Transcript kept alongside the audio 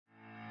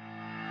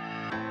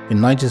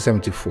In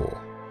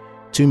 1974,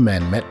 two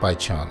men met by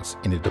chance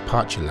in a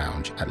departure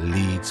lounge at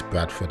Leeds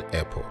Bradford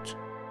Airport.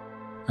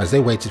 As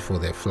they waited for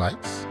their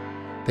flights,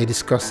 they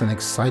discussed an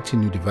exciting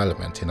new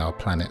development in our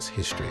planet's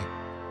history,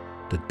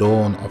 the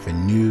dawn of a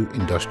new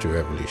industrial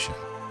revolution,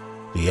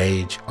 the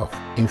age of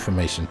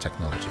information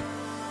technology.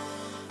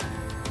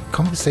 The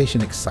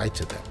conversation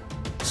excited them,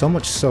 so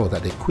much so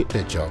that they quit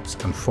their jobs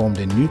and formed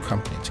a new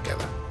company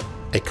together,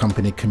 a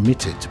company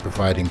committed to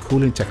providing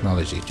cooling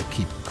technology to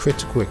keep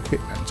critical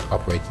equipment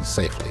operating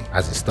safely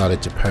as it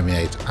started to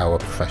permeate our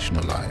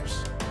professional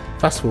lives.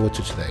 Fast forward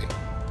to today,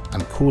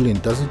 and cooling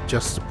doesn't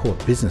just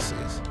support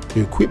businesses.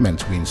 The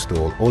equipment we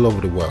install all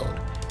over the world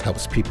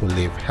helps people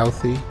live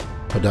healthy,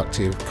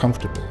 productive,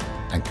 comfortable,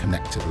 and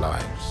connected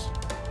lives.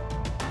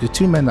 The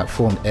two men that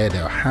formed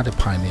Airedale had a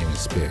pioneering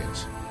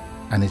spirit,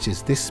 and it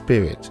is this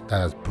spirit that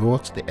has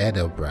brought the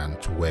Airedale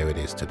brand to where it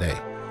is today,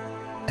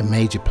 a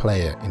major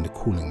player in the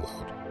cooling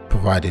world,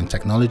 providing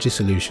technology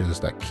solutions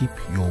that keep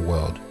your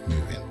world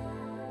moving.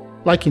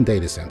 Like in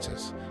data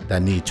centers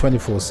that need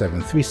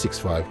 24/7,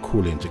 365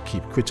 cooling to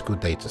keep critical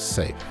data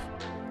safe.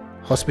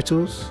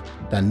 Hospitals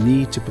that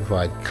need to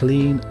provide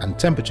clean and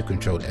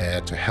temperature-controlled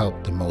air to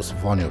help the most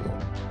vulnerable.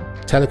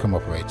 Telecom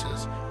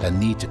operators that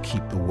need to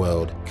keep the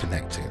world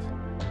connected.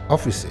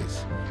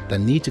 Offices that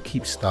need to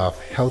keep staff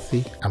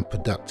healthy and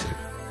productive.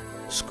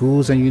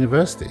 Schools and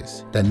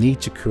universities that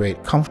need to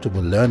create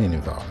comfortable learning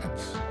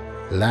environments.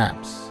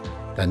 Labs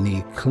that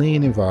need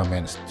clean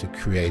environments to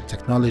create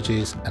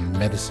technologies and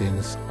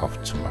medicines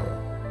of tomorrow.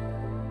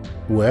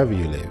 Wherever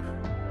you live,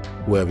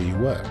 wherever you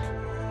work,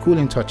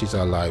 cooling touches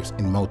our lives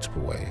in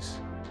multiple ways.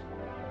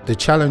 The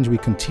challenge we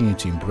continue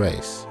to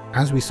embrace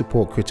as we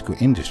support critical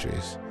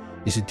industries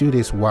is to do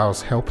this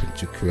whilst helping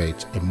to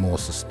create a more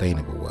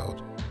sustainable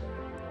world.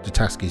 The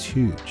task is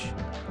huge: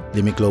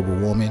 limit global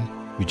warming,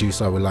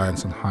 reduce our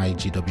reliance on high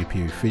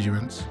GWP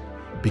refrigerants,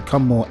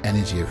 become more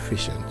energy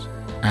efficient,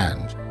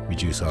 and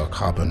reduce our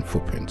carbon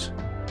footprint.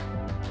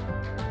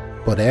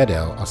 But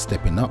Airedale are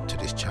stepping up to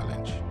this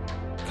challenge.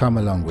 Come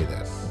along with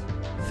us.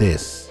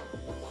 This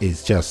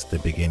is just the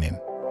beginning.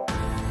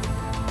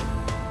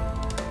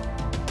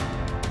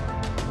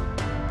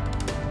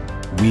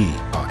 We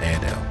are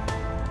Airedale,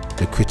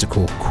 the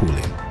critical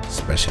cooling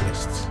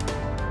specialists.